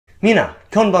Mina,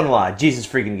 konbanwa,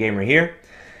 JesusFreakinGamer here.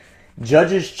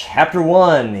 Judges chapter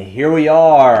 1, here we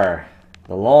are.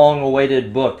 The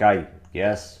long-awaited book, I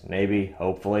guess, maybe,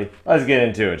 hopefully. Let's get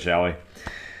into it, shall we?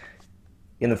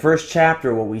 In the first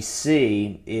chapter, what we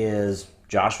see is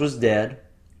Joshua's dead,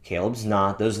 Caleb's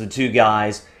not. Those are the two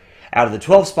guys. Out of the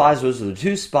 12 spies, those are the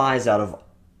two spies out of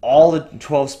all the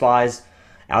 12 spies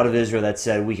out of Israel that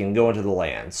said we can go into the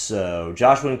land. So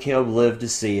Joshua and Caleb lived to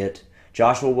see it.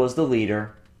 Joshua was the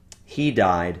leader. He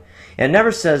died. And it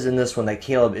never says in this one that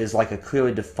Caleb is like a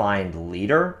clearly defined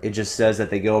leader. It just says that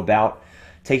they go about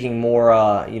taking more,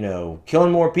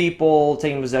 killing more people,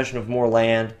 taking possession of more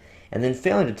land, and then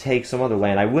failing to take some other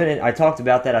land. I talked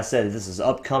about that. I said this is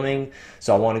upcoming,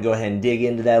 so I want to go ahead and dig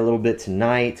into that a little bit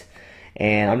tonight.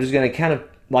 And I'm just going to kind of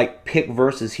like pick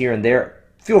verses here and there.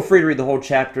 Feel free to read the whole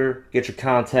chapter, get your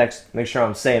context, make sure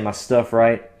I'm saying my stuff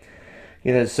right.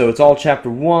 So it's all chapter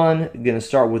 1. I'm going to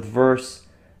start with verse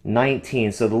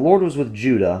 19. So the Lord was with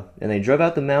Judah, and they drove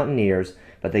out the mountaineers,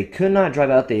 but they could not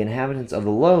drive out the inhabitants of the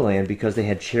lowland because they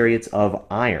had chariots of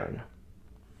iron.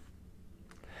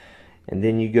 And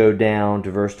then you go down to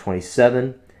verse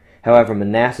 27. However,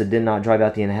 Manasseh did not drive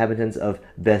out the inhabitants of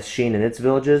Bethshean and its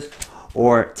villages,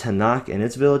 or Tanakh and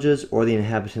its villages, or the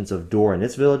inhabitants of Dor and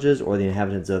its villages, or the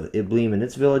inhabitants of Ibleam and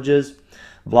its villages,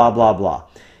 blah, blah, blah.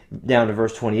 Down to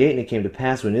verse 28, and it came to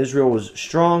pass when Israel was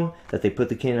strong that they put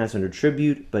the Canaanites under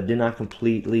tribute, but did not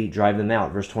completely drive them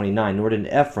out. Verse 29, nor did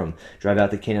Ephraim drive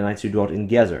out the Canaanites who dwelt in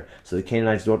Gezer. So the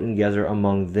Canaanites dwelt in Gezer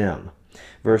among them.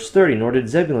 Verse 30, nor did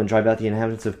Zebulun drive out the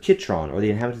inhabitants of Kitron, or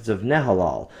the inhabitants of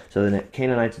Nahalal. So the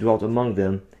Canaanites dwelt among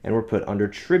them, and were put under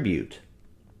tribute.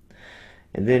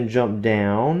 And then jump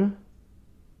down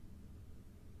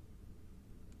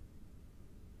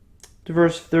to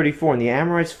verse 34, and the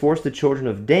Amorites forced the children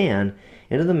of Dan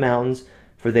into the mountains,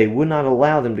 for they would not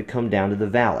allow them to come down to the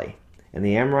valley. And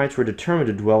the Amorites were determined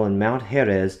to dwell in Mount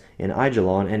Herez, in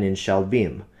Aijalon, and in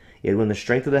Shalbim. Yet when the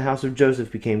strength of the house of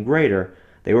Joseph became greater,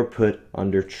 they were put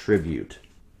under tribute.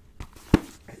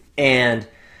 And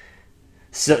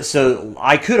so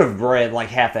I could have read like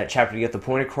half that chapter to get the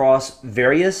point across.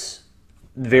 Various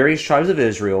tribes of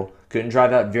Israel couldn't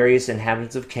drive out various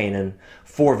inhabitants of Canaan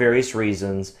for various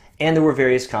reasons, and there were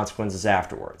various consequences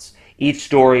afterwards. Each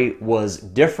story was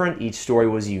different. Each story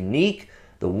was unique.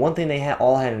 The one thing they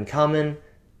all had in common,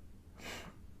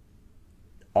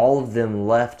 all of them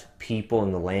left people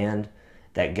in the land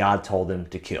that God told them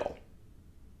to kill.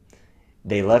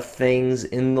 They left things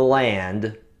in the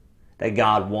land that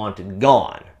God wanted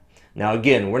gone. Now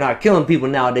again, we're not killing people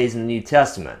nowadays in the New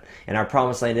Testament, and our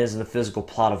promised land isn't a physical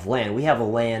plot of land. We have a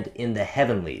land in the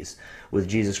heavenlies with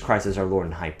Jesus Christ as our Lord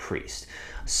and High Priest.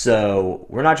 So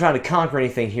we're not trying to conquer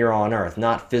anything here on earth,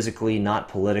 not physically, not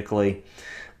politically.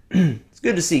 It's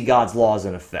good to see God's laws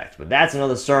in effect, but that's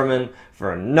another sermon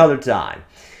for another time.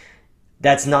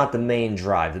 That's not the main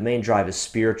drive. The main drive is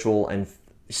spiritual and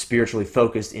spiritually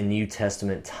focused in New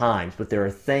Testament times, but there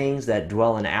are things that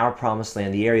dwell in our promised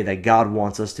land, the area that God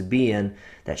wants us to be in,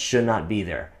 that should not be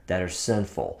there, that are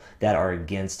sinful, that are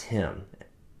against Him.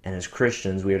 And as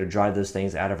Christians, we are to drive those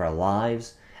things out of our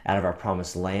lives, out of our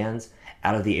promised lands,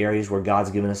 out of the areas where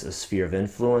God's given us a sphere of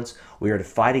influence. We are to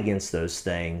fight against those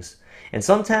things. And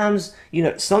sometimes it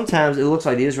looks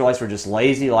like the Israelites were just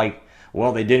lazy, like,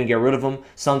 well, they didn't get rid of them.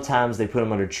 Sometimes they put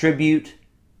them under tribute,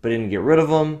 but didn't get rid of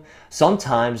them.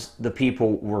 Sometimes the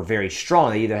people were very strong.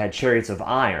 They either had chariots of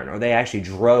iron, or they actually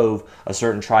drove a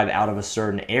certain tribe out of a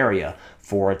certain area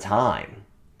for a time.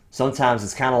 Sometimes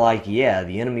it's kind of like, yeah,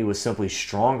 the enemy was simply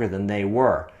stronger than they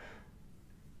were.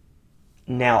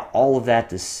 Now, all of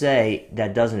that to say,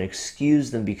 that doesn't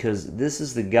excuse them, because this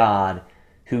is the God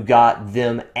who got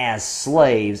them as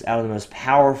slaves out of the most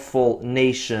powerful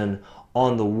nation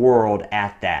on the world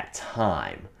at that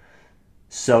time.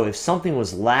 So if something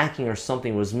was lacking or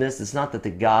something was missed, it's not that the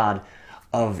God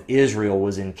of Israel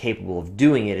was incapable of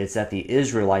doing it. It's that the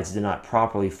Israelites did not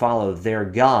properly follow their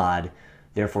God.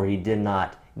 Therefore, He did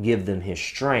not give them His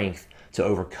strength to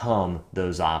overcome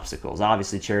those obstacles.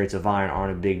 Obviously, chariots of iron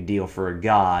aren't a big deal for a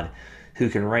God who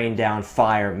can rain down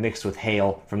fire mixed with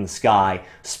hail from the sky,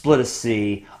 split a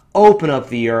sea, open up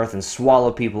the earth, and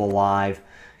swallow people alive,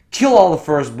 kill all the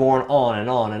firstborn, on and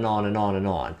on and on and on and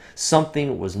on.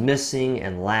 Something was missing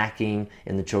and lacking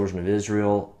in the children of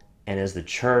Israel. And as the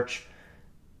church,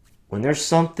 when there's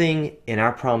something in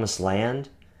our promised land,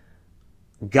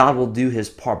 God will do His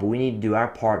part, but we need to do our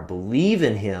part, believe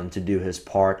in Him to do His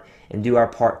part, and do our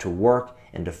part to work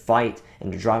and to fight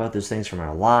and to drive out those things from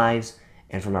our lives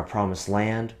and from our promised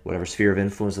land, whatever sphere of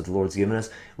influence that the Lord's given us,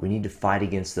 we need to fight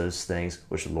against those things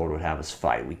which the Lord would have us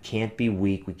fight. We can't be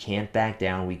weak. We can't back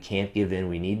down. We can't give in.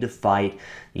 We need to fight,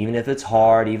 even if it's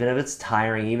hard, even if it's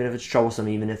tiring, even if it's troublesome,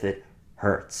 even if it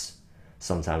hurts.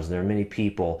 Sometimes there are many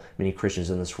people, many Christians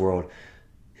in this world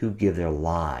who give their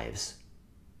lives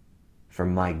for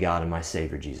my God and my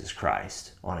Savior, Jesus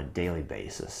Christ, on a daily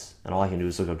basis. And all I can do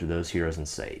is look up to those heroes and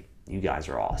say, you guys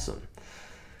are awesome.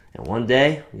 And one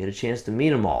day, we get a chance to meet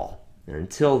them all. And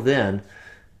until then,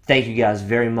 thank you guys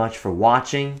very much for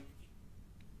watching.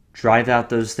 Drive out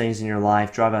those things in your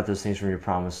life. Drive out those things from your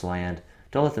promised land.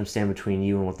 Don't let them stand between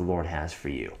you and what the Lord has for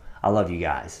you. I love you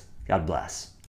guys. God bless.